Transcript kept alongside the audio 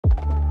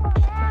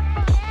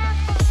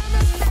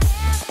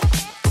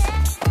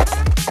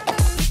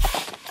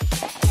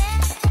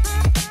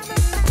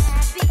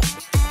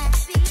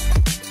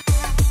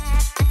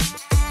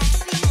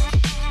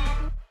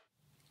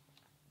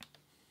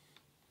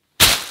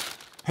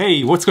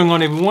Hey, what's going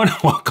on, everyone?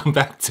 Welcome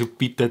back to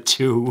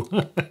PitaChew.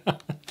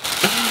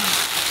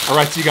 All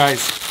right, you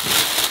guys.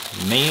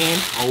 Man,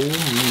 oh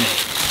man.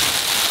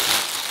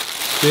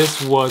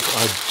 This was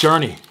a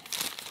journey.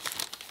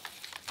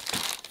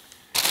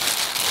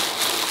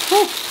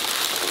 Woo.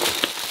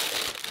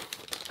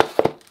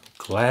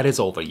 Glad it's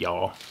over,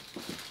 y'all.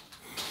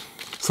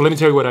 So let me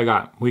tell you what I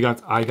got.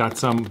 I got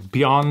some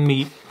Beyond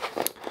Meat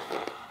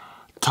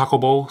Taco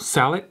Bowl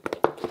salad.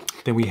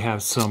 Then we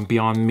have some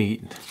Beyond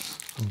Meat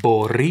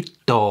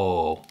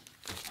Burrito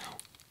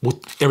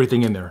with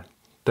everything in there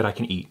that I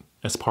can eat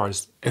as far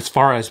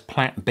as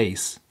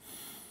plant-based.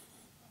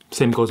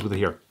 Same goes with it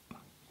here.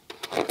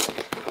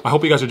 I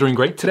hope you guys are doing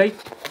great today.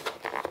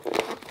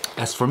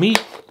 As for me,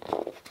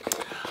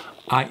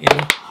 I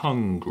am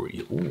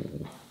hungry.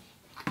 Ooh,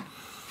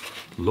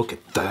 look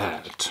at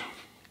that.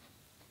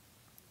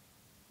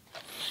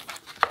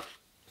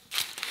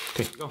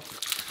 Okay, go.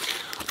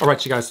 All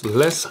right, you guys,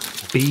 let's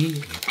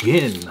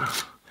begin.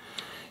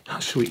 How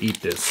should we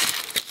eat this?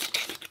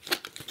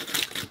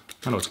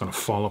 I know it's gonna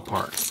fall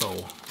apart,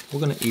 so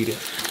we're gonna eat it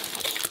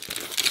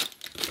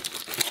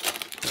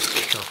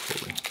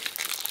carefully.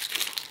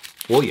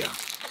 Oh yeah.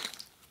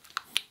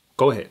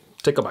 Go ahead,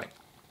 take a bite.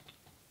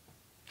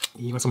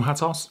 You want some hot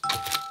sauce?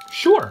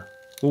 Sure.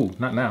 Ooh,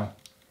 not now.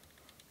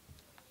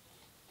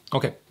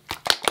 Okay.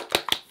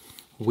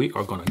 We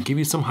are gonna give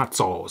you some hot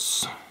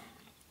sauce.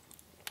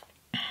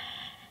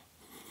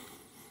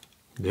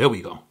 There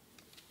we go.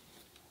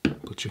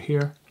 Put you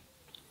here.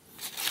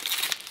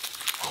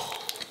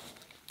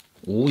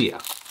 Oh yeah.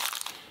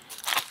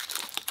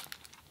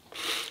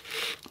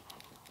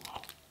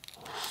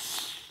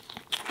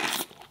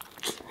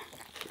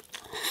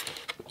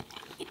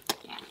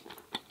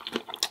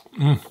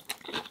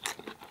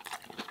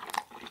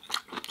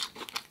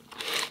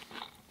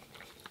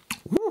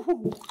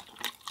 Woo-hoo.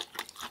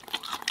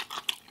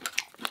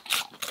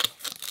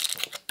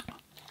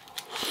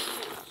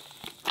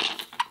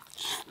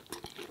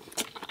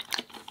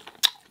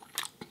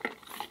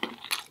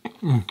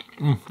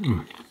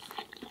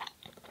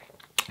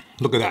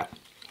 Look at that.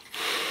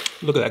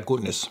 Look at that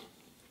goodness.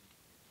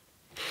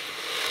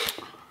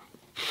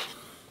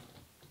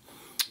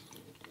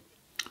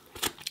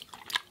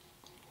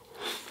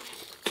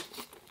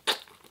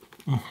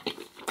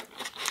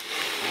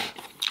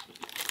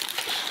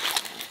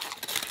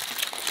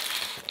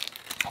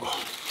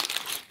 Oh,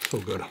 so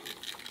good.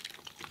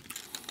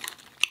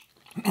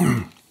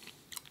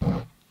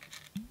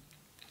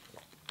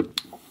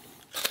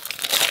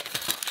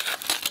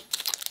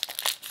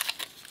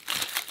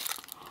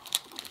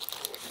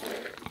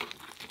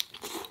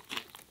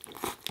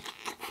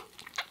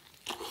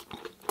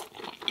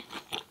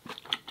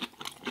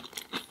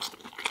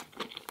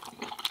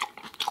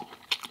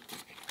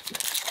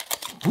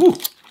 Woo.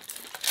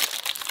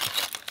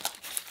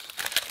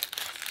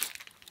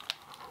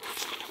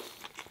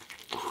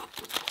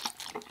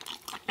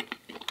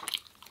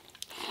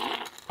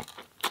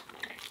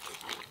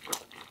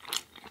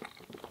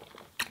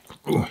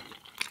 Ooh.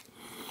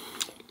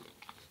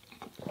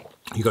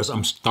 You guys,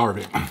 I'm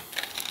starving.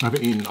 I've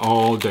been eating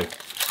all day.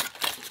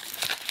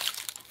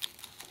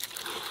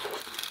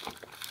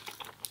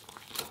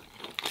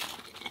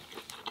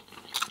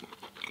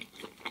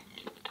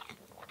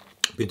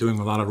 Been doing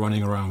a lot of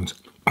running around.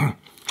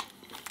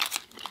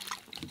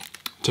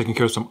 Taking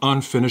care of some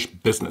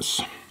unfinished business.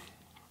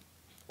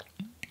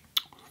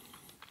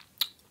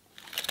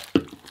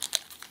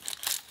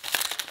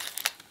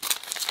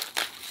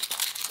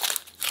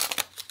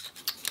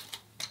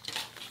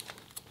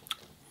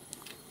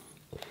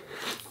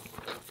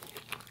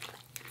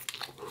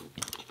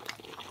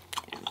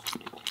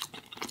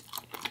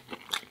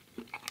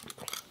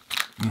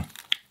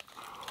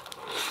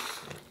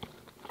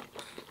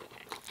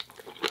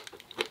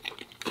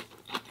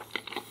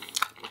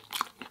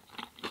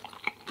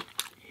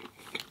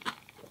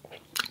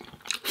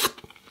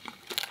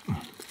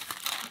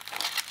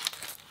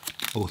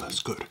 Oh,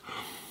 that's good.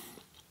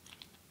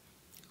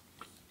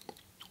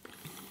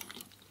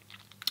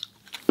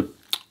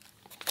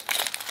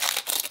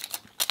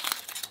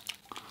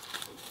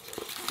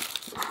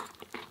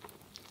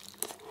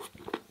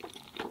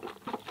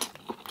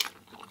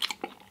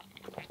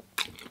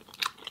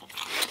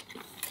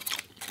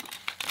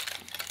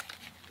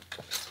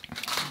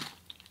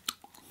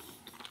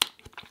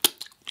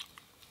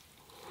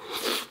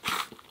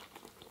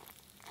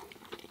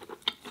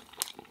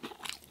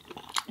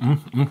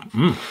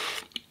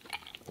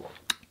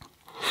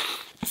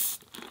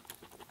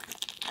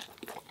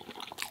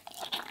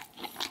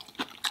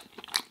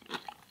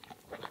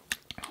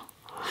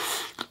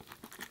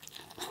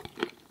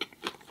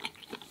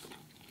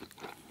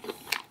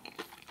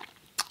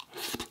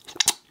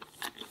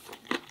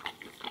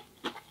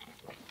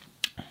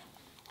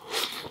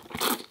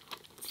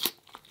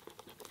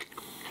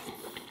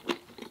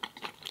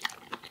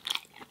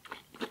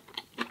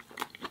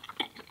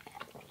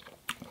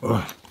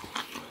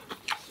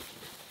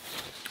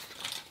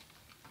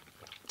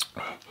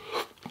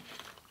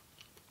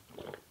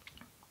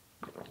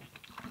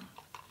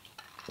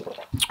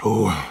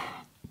 Oh.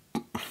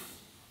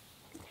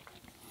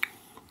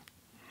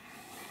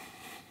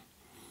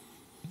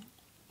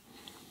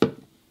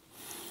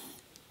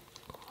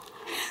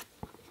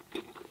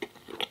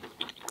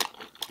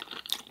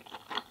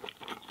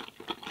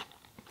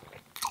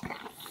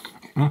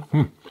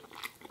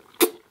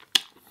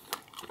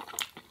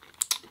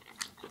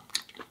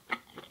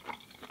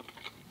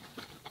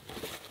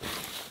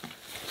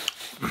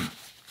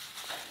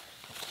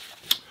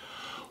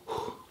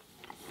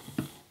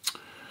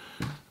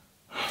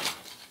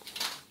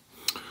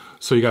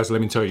 So you guys,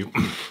 let me tell you.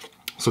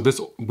 So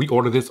we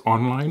ordered this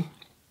online.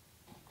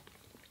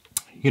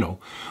 You know,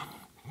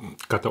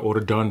 got the order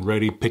done,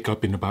 ready, pick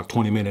up in about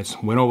 20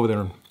 minutes. Went over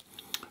there.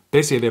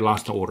 They say they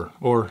lost the order,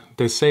 or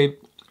they say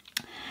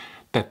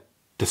that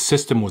the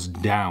system was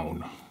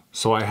down.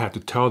 So I had to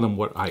tell them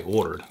what I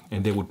ordered,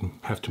 and they would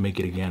have to make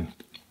it again.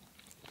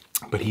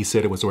 But he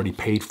said it was already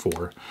paid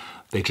for.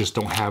 They just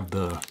don't have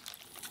the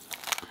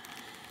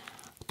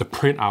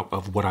printout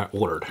of what I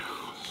ordered.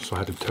 So I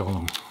had to tell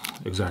them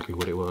exactly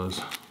what it was.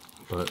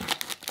 But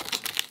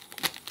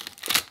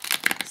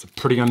it's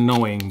pretty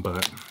annoying,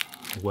 but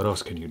what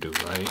else can you do,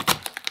 right?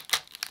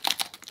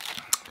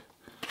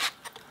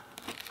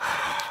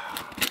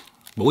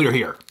 But we are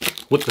here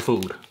with the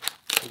food.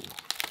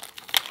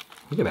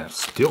 Look at that,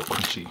 still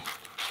crunchy.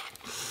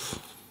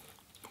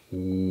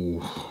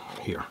 Ooh,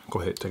 here, go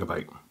ahead, take a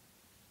bite.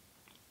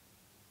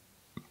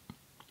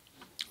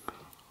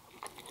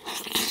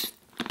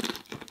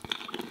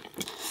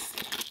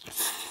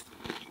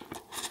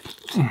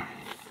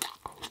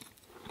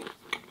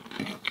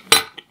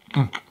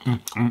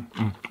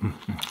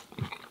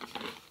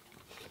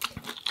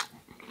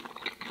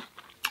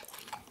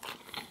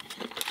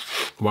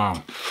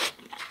 Wow.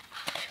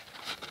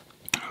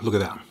 Look at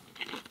that.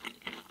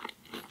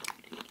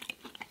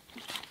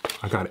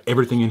 I got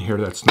everything in here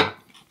that's not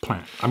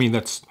plant. I mean,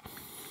 that's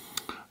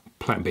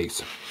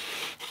plant-based.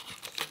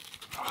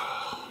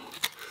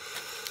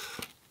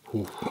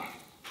 Ooh.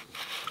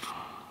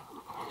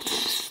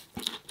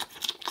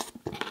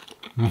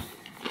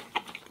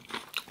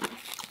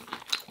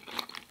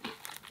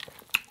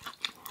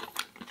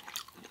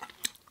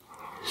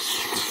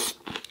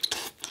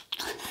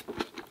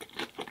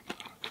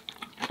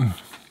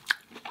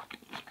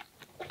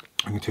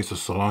 I can taste the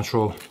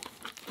cilantro.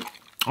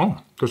 Oh,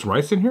 there's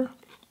rice in here?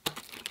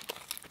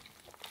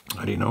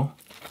 I didn't know.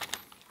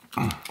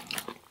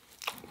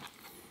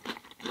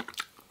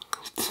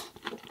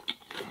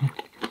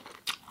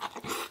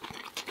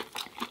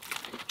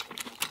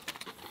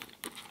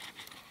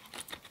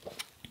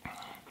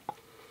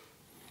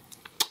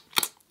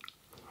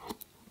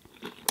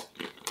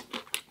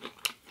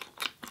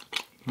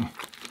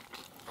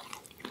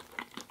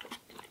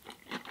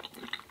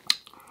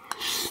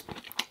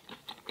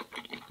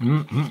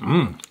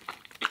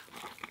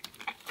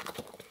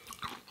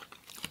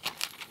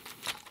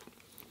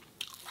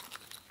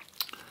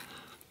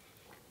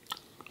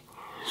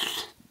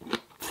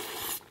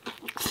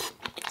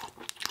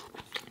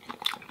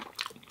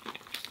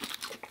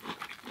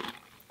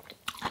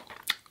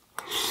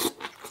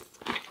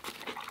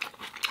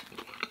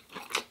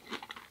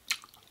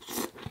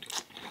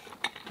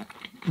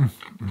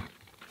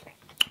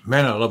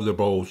 Man, I love the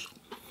bowls.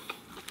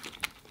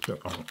 They're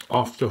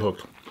off the hook.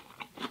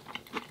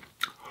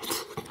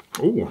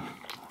 Oh,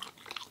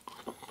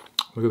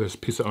 look at this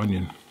piece of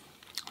onion.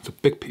 It's a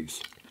big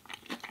piece.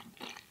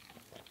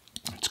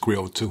 It's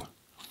grilled too.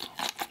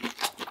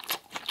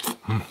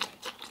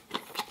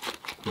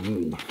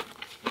 Ooh.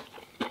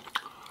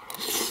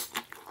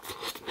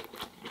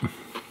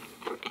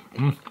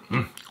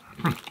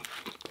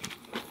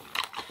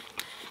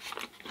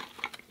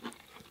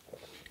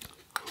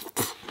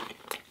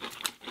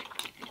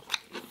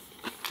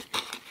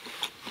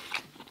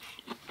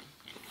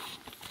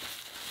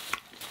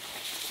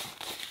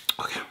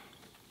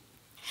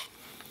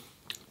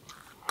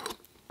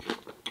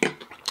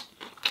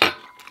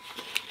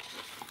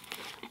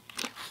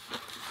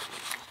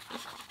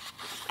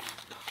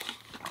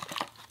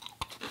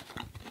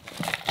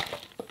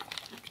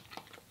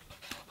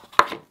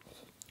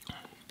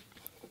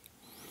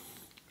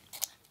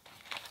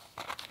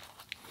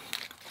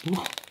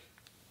 Ooh.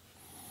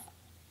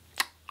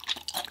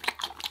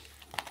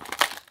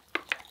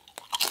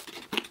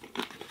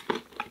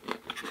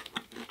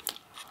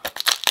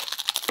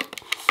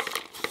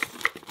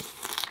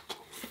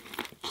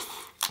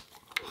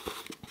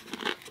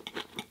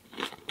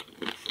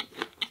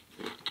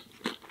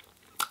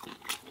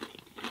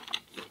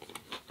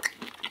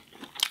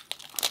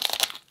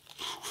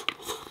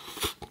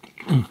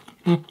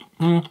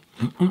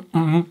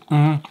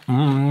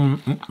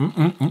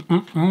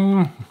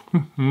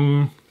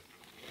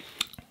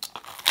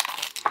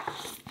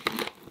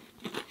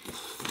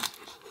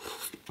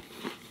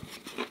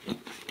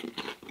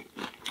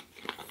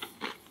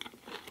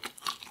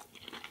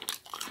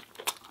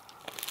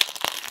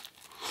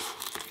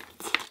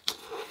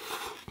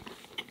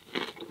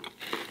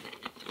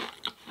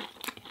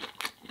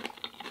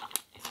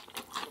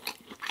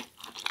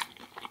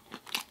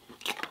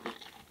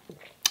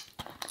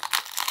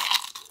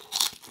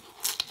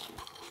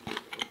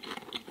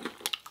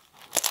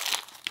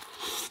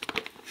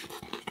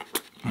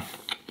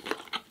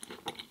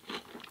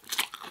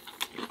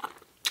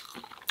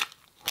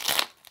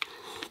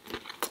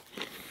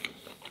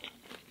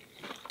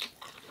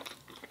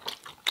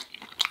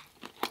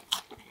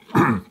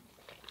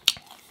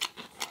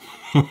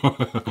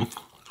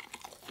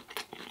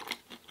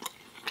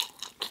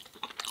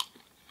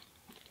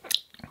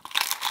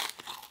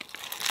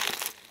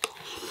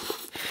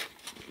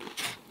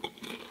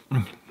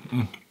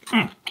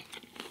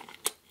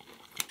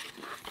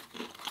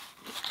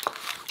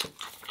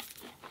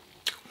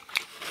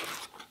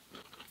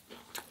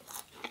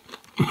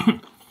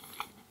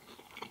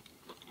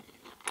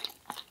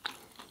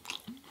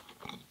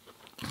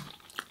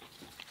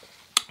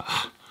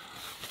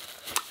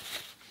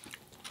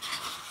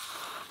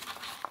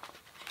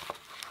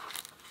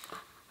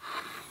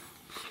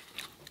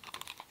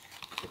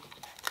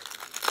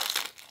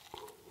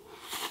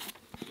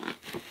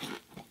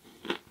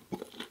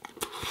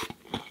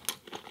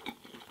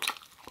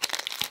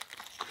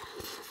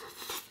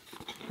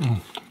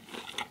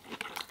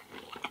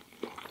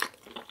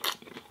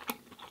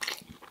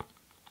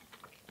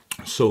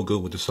 So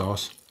good with the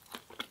sauce.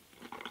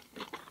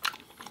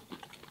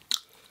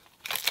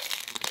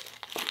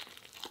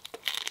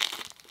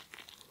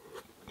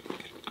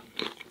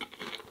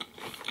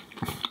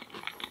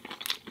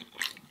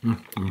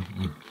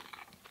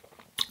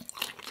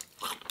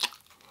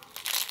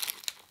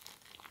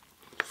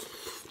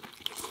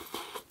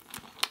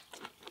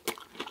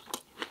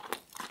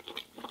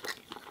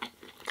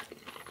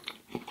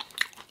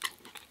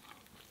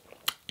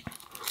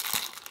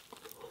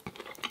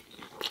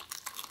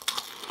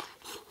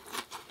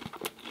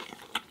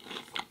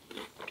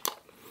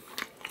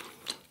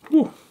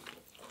 Woo.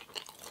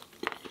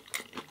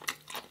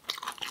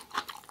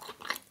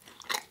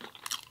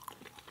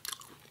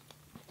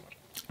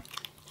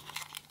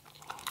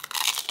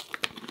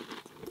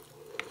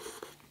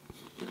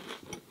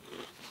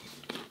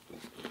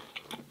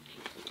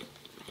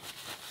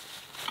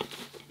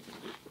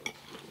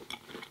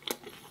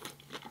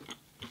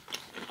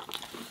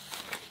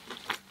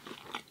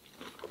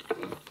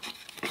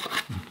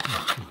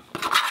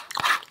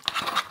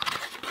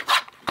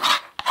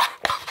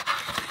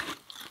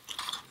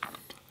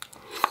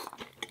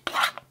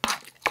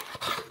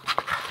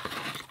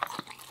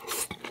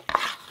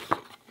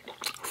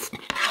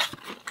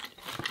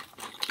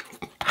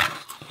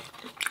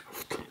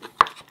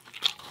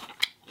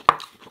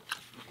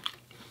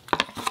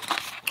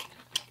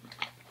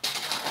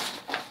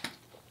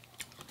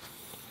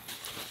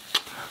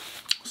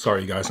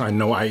 Sorry guys, I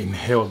know I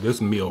inhaled this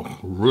meal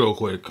real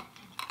quick.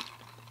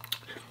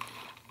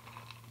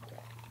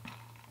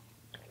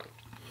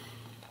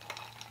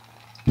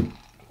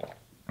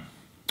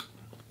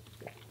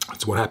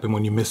 That's what happened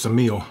when you miss a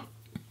meal.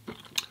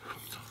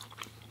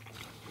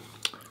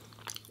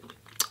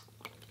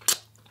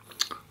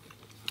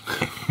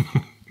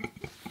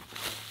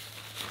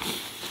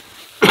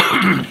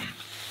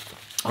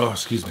 Oh,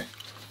 excuse me.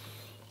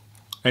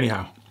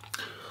 Anyhow.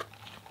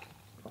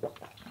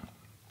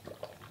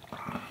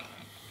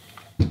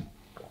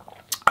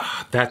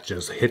 That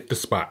just hit the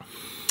spot.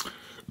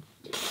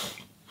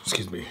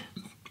 Excuse me.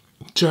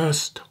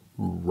 Just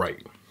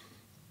right.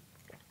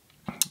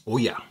 Oh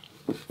yeah.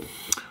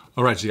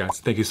 All right, you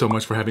guys. Thank you so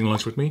much for having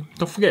lunch with me.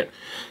 Don't forget,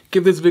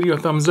 give this video a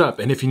thumbs up.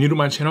 And if you're new to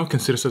my channel,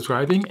 consider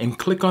subscribing and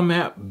click on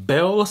that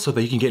bell so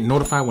that you can get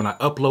notified when I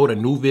upload a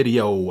new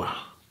video.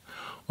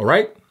 All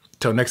right.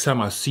 Till next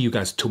time, I'll see you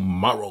guys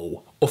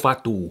tomorrow.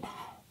 Ofatu.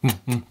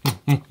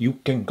 You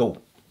can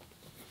go.